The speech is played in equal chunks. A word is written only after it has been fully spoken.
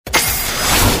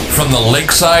from the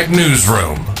Lakeside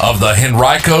Newsroom of the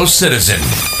Henrico Citizen,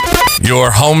 your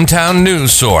hometown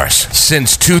news source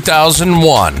since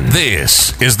 2001.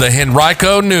 This is the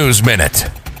Henrico News Minute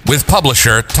with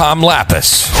publisher Tom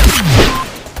Lapis.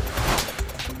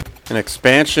 An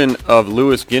expansion of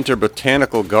Lewis Ginter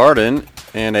Botanical Garden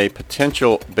and a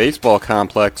potential baseball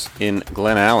complex in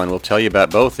Glen Allen. We'll tell you about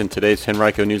both in today's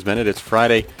Henrico News Minute. It's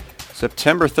Friday,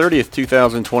 September 30th,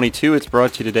 2022. It's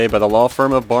brought to you today by the law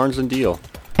firm of Barnes & Deal.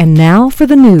 And now for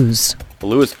the news. The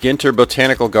Lewis Ginter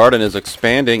Botanical Garden is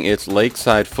expanding its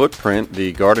lakeside footprint.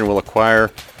 The garden will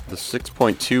acquire the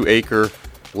 6.2-acre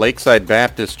Lakeside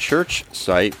Baptist Church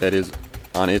site that is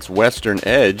on its western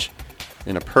edge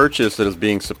in a purchase that is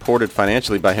being supported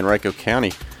financially by Henrico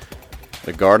County.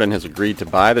 The garden has agreed to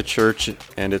buy the church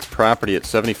and its property at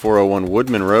 7401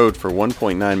 Woodman Road for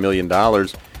 $1.9 million.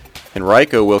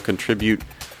 Henrico will contribute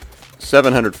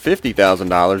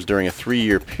 $750,000 during a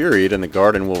 3-year period, and the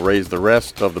garden will raise the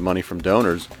rest of the money from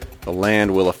donors. The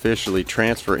land will officially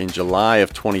transfer in July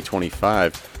of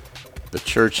 2025. The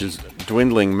church's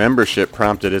dwindling membership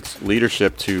prompted its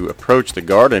leadership to approach the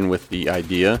garden with the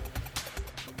idea.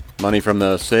 Money from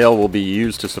the sale will be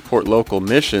used to support local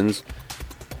missions.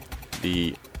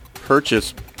 The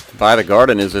purchase by the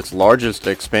garden is its largest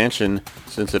expansion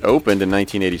since it opened in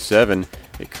 1987.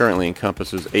 It currently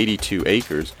encompasses 82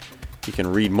 acres. You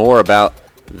can read more about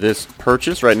this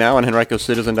purchase right now on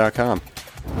henricocitizen.com.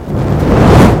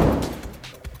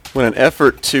 In an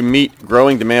effort to meet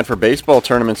growing demand for baseball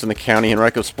tournaments in the county,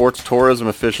 Henrico sports tourism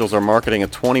officials are marketing a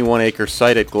 21-acre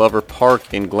site at Glover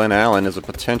Park in Glen Allen as a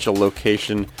potential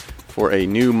location for a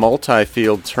new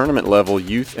multi-field tournament-level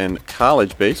youth and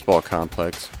college baseball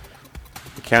complex.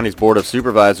 The county's Board of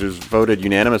Supervisors voted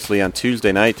unanimously on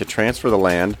Tuesday night to transfer the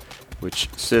land, which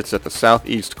sits at the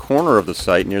southeast corner of the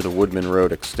site near the Woodman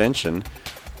Road extension,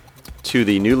 to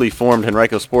the newly formed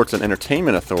Henrico Sports and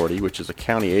Entertainment Authority, which is a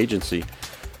county agency.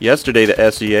 Yesterday,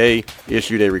 the SEA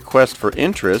issued a request for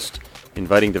interest,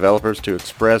 inviting developers to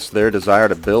express their desire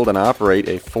to build and operate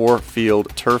a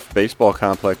 4-field turf baseball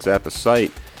complex at the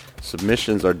site.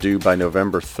 Submissions are due by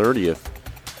November 30th.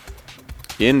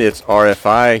 In its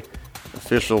RFI,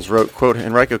 officials wrote, quote,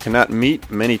 Henrico cannot meet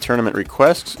many tournament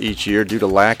requests each year due to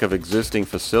lack of existing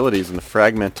facilities and the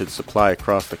fragmented supply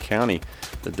across the county.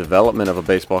 The development of a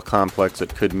baseball complex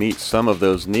that could meet some of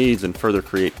those needs and further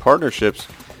create partnerships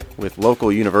with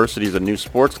local universities and new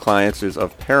sports clients is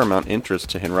of paramount interest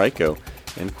to Henrico,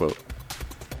 end quote.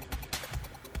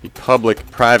 The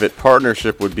public-private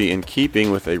partnership would be in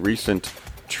keeping with a recent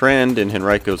trend in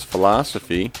Henrico's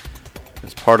philosophy.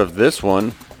 As part of this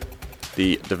one,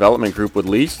 the development group would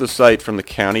lease the site from the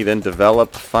county, then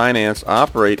develop, finance,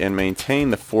 operate, and maintain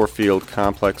the 4-field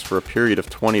complex for a period of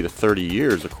 20 to 30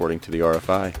 years, according to the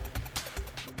RFI.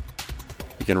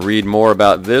 You can read more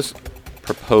about this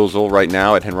proposal right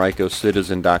now at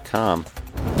henricocitizen.com.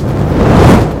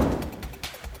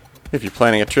 If you're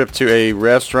planning a trip to a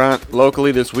restaurant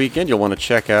locally this weekend, you'll want to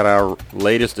check out our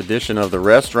latest edition of the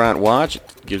Restaurant Watch. It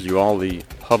gives you all the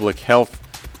public health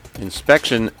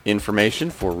inspection information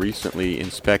for recently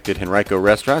inspected Henrico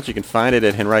restaurants. You can find it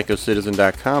at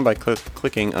henricocitizen.com by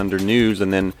clicking under News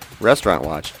and then Restaurant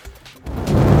Watch.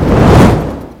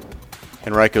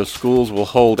 Henrico Schools will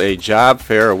hold a job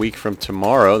fair a week from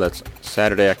tomorrow. That's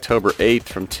Saturday, October 8th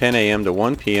from 10 a.m. to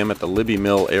 1 p.m. at the Libby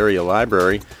Mill Area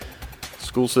Library. The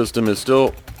school system is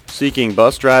still seeking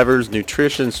bus drivers,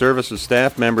 nutrition services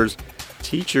staff members,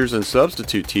 teachers and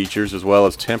substitute teachers, as well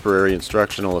as temporary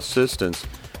instructional assistants.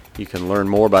 You can learn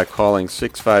more by calling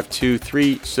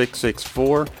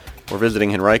 652-3664 or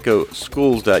visiting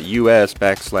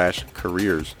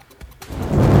henricoschools.us/careers.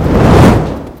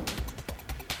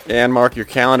 And mark your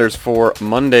calendars for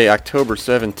Monday, October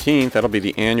 17th. That'll be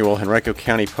the annual Henrico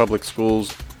County Public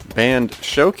Schools Band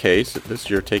Showcase, this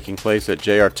year taking place at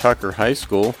J.R. Tucker High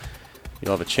School.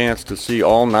 You'll have a chance to see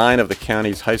all 9 of the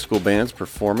county's high school bands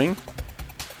performing.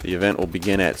 The event will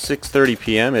begin at 6:30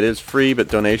 p.m. It is free, but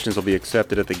donations will be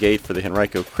accepted at the gate for the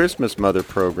Henrico Christmas Mother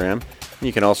program. And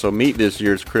you can also meet this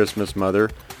year's Christmas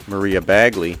Mother, Maria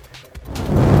Bagley.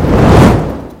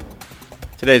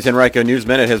 Today's Henrico News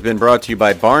Minute has been brought to you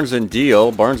by Barnes &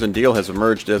 Deal. Barnes & Deal has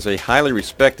emerged as a highly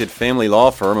respected family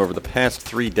law firm over the past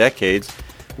 3 decades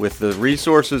with the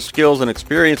resources, skills, and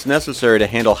experience necessary to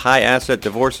handle high-asset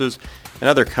divorces and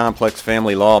other complex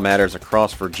family law matters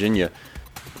across Virginia.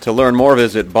 To learn more,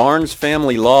 visit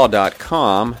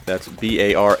barnesfamilylaw.com, that's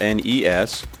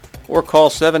BARNES, or call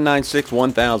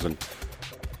 796-1000.